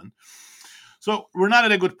has happened. So we're not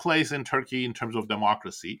in a good place in Turkey in terms of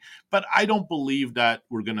democracy, but I don't believe that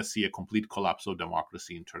we're going to see a complete collapse of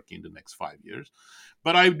democracy in Turkey in the next 5 years.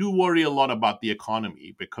 But I do worry a lot about the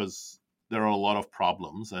economy because there are a lot of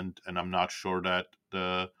problems, and I'm not sure that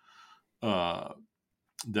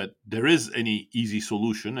that there is any easy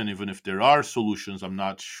solution. And even if there are solutions, I'm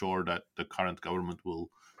not sure that the current government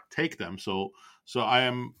will take them. So I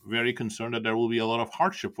am very concerned that there will be a lot of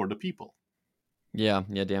hardship for the people. Yeah,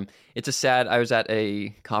 yeah, damn. It's a sad. I was at a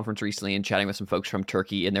conference recently and chatting with some folks from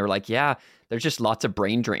Turkey, and they were like, "Yeah, there's just lots of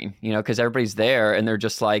brain drain, because everybody's there, and they're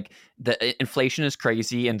just like, the inflation is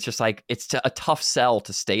crazy, and it's just like a tough sell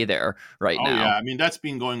to stay there right Oh yeah, now." I mean that's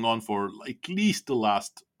been going on for at least the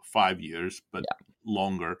last 5 years, but Yeah,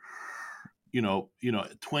 longer.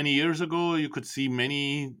 20 years ago, you could see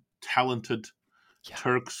many talented yeah,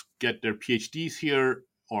 Turks get their PhDs here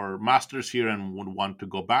or masters here and would want to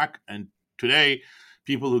go back. And today,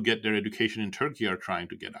 people who get their education in Turkey are trying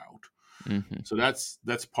to get out. hmm So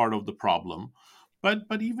that's part of the problem. But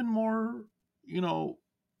even more, you know,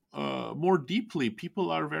 more deeply,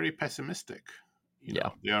 people are very pessimistic. yeah.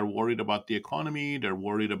 They are worried about the economy. They're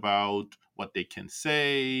worried about what they can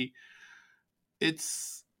say.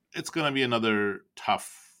 It's going to be another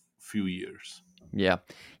tough few years. Yeah.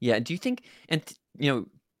 Yeah. Do you think, and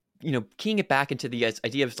keying it back into the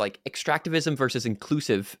idea of like extractivism versus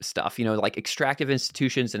inclusive stuff, like extractive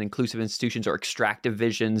institutions and inclusive institutions, or extractive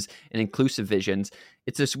visions and inclusive visions.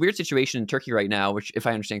 It's this weird situation in Turkey right now, which, if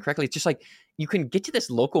I understand correctly, it's just like you can get to this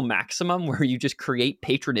local maximum where you just create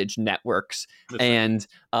patronage networks That's right.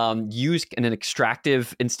 and use an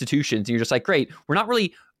extractive institutions. And you're just like, great, we're not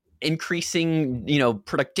really increasing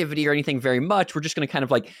productivity or anything very much. We're just going to kind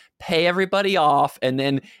of like pay everybody off, and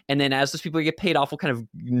then as those people get paid off, we'll kind of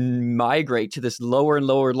migrate to this lower and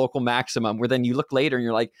lower local maximum, where then you look later and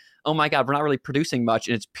you're like, oh my god, we're not really producing much,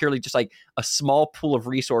 and it's purely just like a small pool of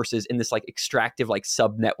resources in this like extractive like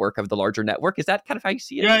sub network of the larger network. Is that kind of how you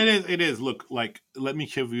see it? Yeah, it is. Look, like let me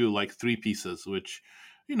give you like three pieces which,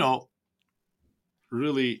 you know,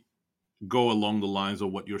 really go along the lines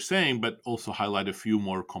of what you're saying, but also highlight a few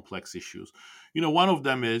more complex issues. One of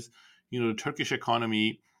them is, the Turkish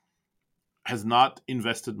economy has not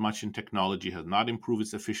invested much in technology, has not improved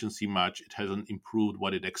its efficiency much. It hasn't improved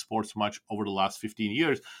what it exports much over the last 15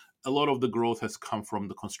 years. A lot of the growth has come from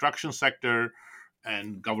the construction sector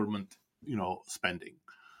and government, spending,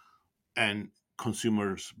 and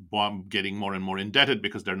consumers getting more and more indebted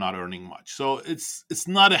because they're not earning much. So it's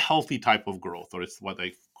not a healthy type of growth, or it's what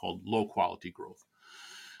I call low quality growth.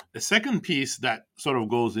 The second piece that sort of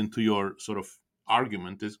goes into your sort of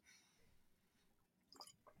argument is,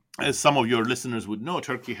 as some of your listeners would know,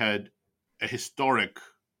 Turkey had a historic,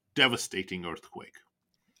 devastating earthquake.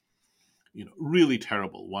 Really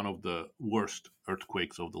terrible, one of the worst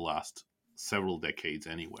earthquakes of the last several decades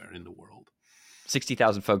anywhere in the world.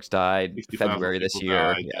 60,000 folks died 60,000 February this people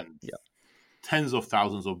year. died, Yeah, and yeah, tens of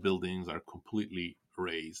thousands of buildings are completely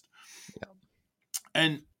razed.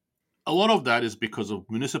 And a lot of that is because of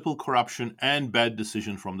municipal corruption and bad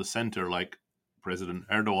decision from the center. Like President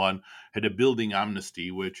Erdogan had a building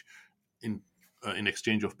amnesty, which in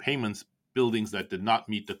exchange of payments, buildings that did not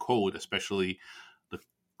meet the code, especially the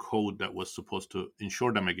code that was supposed to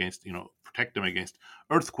insure them against, protect them against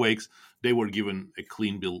earthquakes, they were given a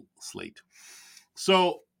clean bill slate.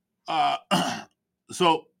 So, uh,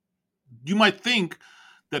 so you might think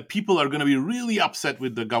that people are going to be really upset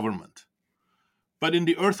with the government, but in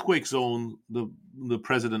the earthquake zone, the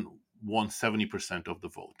president won 70% of the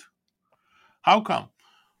vote. How come?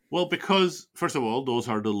 Well, because first of all, those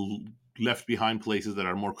are the left behind places that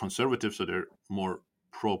are more conservative, so they're more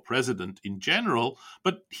pro president in general.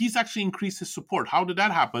 But he's actually increased his support. How did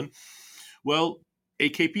that happen? Well,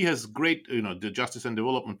 AKP has great, the Justice and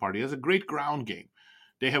Development Party has a great ground game.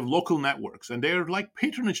 They have local networks, and they're like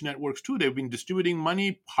patronage networks too. They've been distributing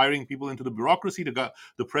money, hiring people into the bureaucracy.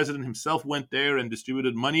 The president himself went there and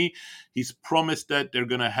distributed money. He's promised that they're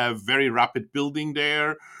going to have very rapid building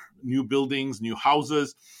there, new buildings, new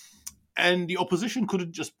houses, and the opposition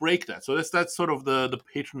couldn't just break that. So that's sort of the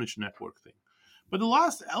patronage network thing. But the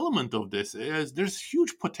last element of this is there's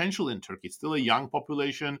huge potential in Turkey. It's still a young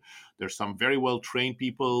population. There's some very well trained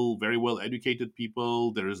people, very well educated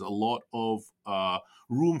people. There is a lot of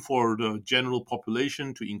room for the general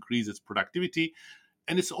population to increase its productivity,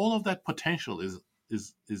 and it's all of that potential is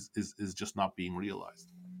just not being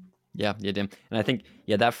realized. yeah, yeah, damn. And I think,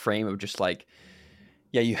 yeah, that frame of just like,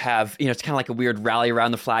 yeah, you have, it's kind of like a weird rally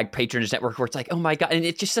around the flag patronage network where it's like, oh my god, and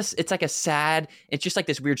it's like a sad, it's just like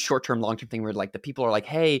this weird short term, long term thing where like the people are like,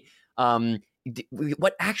 hey,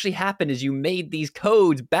 what actually happened is you made these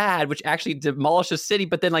codes bad, which actually demolished the city,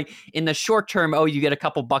 but then like in the short term, oh, you get a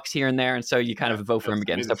couple bucks here and there, and so you kind Yeah, of vote for that's him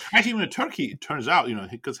again. amazing. So Actually, even in Turkey, it turns out,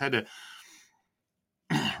 because had a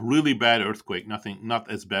really bad earthquake,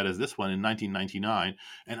 not as bad as this one in 1999.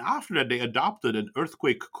 And after that, they adopted an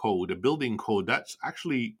earthquake code, a building code that's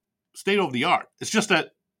actually state of the art. It's just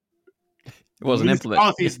that it wasn't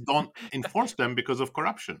implemented. municipalities don't enforce them because of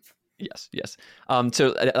corruption. Yes, yes.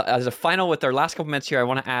 So as a final, with our last couple minutes here, I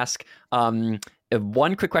want to ask,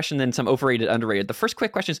 one quick question, then some overrated, underrated. The first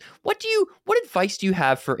quick question is, what advice do you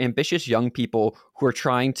have for ambitious young people who are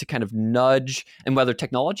trying to kind of nudge, and whether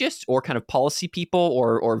technologists or kind of policy people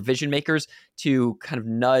or vision makers, to kind of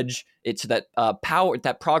nudge it so that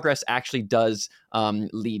that progress actually does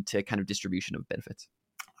lead to kind of distribution of benefits?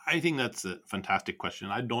 I think that's a fantastic question.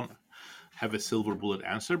 I don't have a silver bullet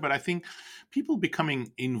answer, but I think people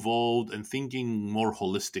becoming involved and thinking more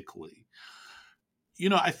holistically.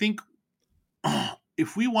 I think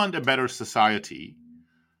if we want a better society,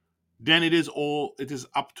 then it is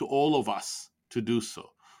up to all of us to do so.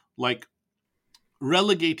 Like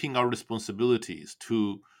relegating our responsibilities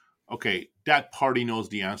to, okay, that party knows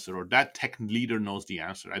the answer or that tech leader knows the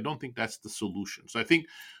answer. I don't think that's the solution. So I think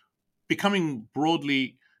becoming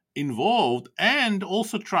broadly involved and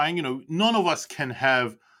also trying, none of us can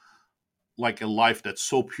have like a life that's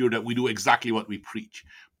so pure that we do exactly what we preach.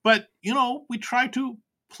 But, we try to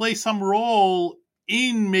play some role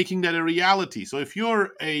in making that a reality. So if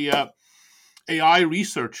you're a AI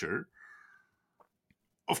researcher,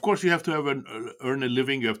 of course, you have to earn a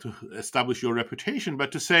living. You have to establish your reputation.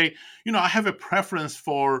 But to say, I have a preference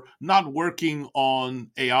for not working on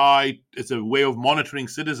AI as a way of monitoring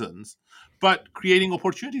citizens, but creating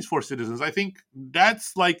opportunities for citizens, I think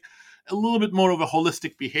that's like a little bit more of a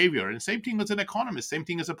holistic behavior. And same thing as an economist, same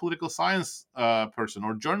thing as a political science person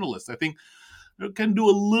or journalist. I think you can do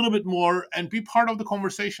a little bit more and be part of the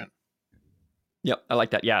conversation. Yep, I like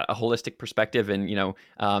that. Yeah, a holistic perspective, and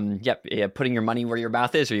putting your money where your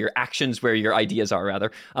mouth is, or your actions where your ideas are,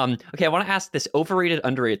 rather. Okay, I want to ask this overrated,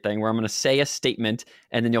 underrated thing, where I'm going to say a statement,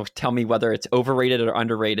 and then you'll tell me whether it's overrated or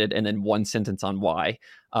underrated, and then one sentence on why.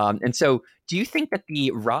 And so, do you think that the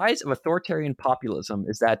rise of authoritarian populism,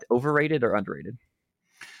 is that overrated or underrated?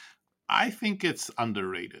 I think it's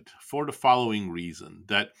underrated for the following reason: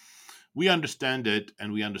 that we understand it,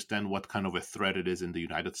 and we understand what kind of a threat it is in the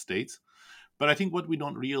United States. But I think what we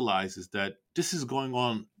don't realize is that this is going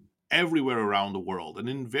on everywhere around the world and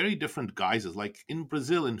in very different guises, like in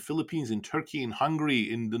Brazil, in Philippines, in Turkey, in Hungary,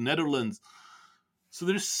 in the Netherlands. So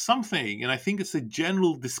there's something, and I think it's a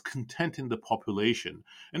general discontent in the population.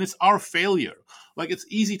 And it's our failure. Like, it's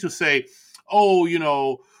easy to say,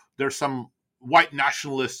 oh, there's some white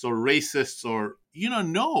nationalists or racists or,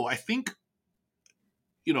 no, I think,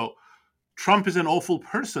 Trump is an awful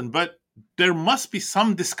person, but there must be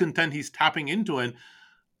some discontent he's tapping into. And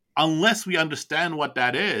unless we understand what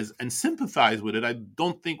that is and sympathize with it, I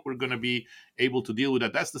don't think we're going to be able to deal with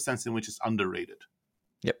that. That's the sense in which it's underrated.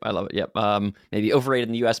 Yep, I love it. Yep. Maybe overrated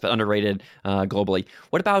in the US, but underrated globally.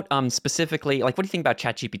 What about specifically, like, what do you think about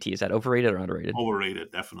ChatGPT? Is that overrated or underrated?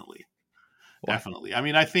 Overrated, definitely. Wow. Definitely. I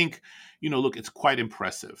mean, I think, look, it's quite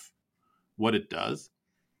impressive what it does.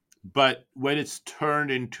 But when it's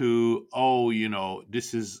turned into,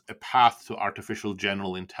 this is a path to artificial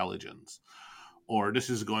general intelligence, or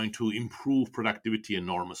this is going to improve productivity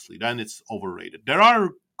enormously, then it's overrated. There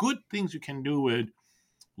are good things you can do with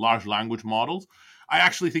large language models. I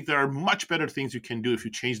actually think there are much better things you can do if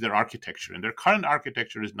you change their architecture. And their current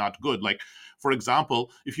architecture is not good. Like, for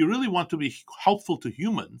example, if you really want to be helpful to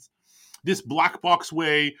humans, this black box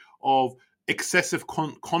way of excessive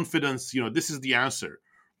confidence, this is the answer.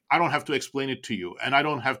 I don't have to explain it to you, and I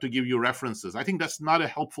don't have to give you references. I think that's not a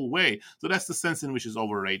helpful way. So that's the sense in which it's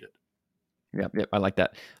overrated. Yep, I like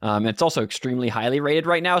that. It's also extremely highly rated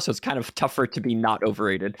right now, so it's kind of tougher to be not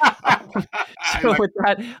overrated. With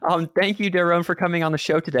that, thank you, Daron, for coming on the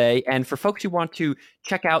show today. And for folks who want to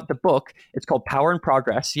check out the book, it's called Power and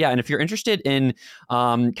Progress. Yeah, and if you're interested in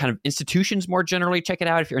kind of institutions more generally, check it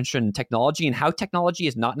out. If you're interested in technology and how technology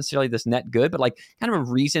is not necessarily this net good, but like kind of a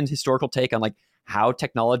reasoned historical take on like how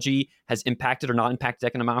technology has impacted or not impacted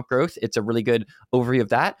economic growth. It's a really good overview of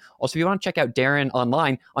that. Also, if you want to check out Daron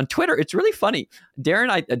online on Twitter, it's really funny. Daron,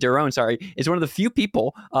 is one of the few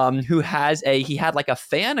people who has he had like a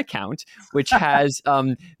fan account, which has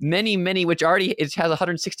many, which already it has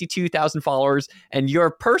 162,000 followers, and your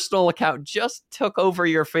personal account just took over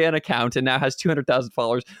your fan account and now has 200,000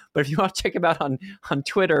 followers. But if you want to check him out on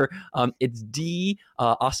Twitter, it's D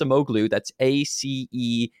Acemoglu. That's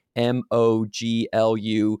ACEMOGLUMIT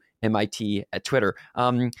at Twitter.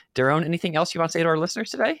 Daron, anything else you want to say to our listeners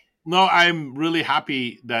today? No, I'm really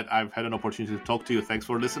happy that I've had an opportunity to talk to you. Thanks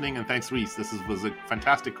for listening, and thanks, Reese. This was a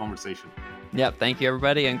fantastic conversation. Yep, thank you,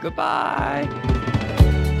 everybody, and goodbye.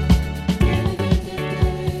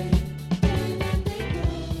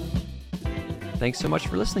 Thanks so much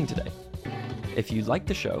for listening today. If you liked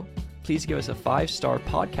the show, please give us a 5-star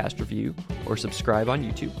podcast review or subscribe on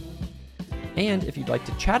YouTube. And if you'd like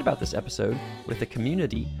to chat about this episode with a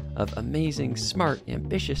community of amazing, smart,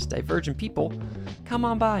 ambitious, divergent people, come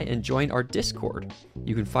on by and join our Discord.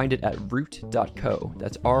 You can find it at root.co.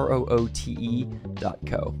 That's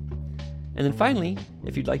ROOTE.co. And then finally,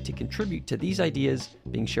 if you'd like to contribute to these ideas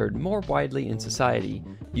being shared more widely in society,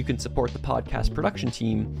 you can support the podcast production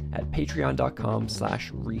team at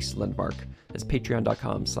patreon.com/Reese Lindmark. That's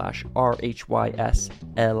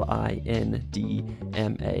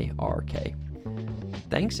patreon.com/RHYSLINDMARK.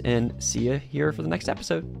 Thanks, and see you here for the next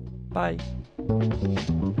episode. Bye.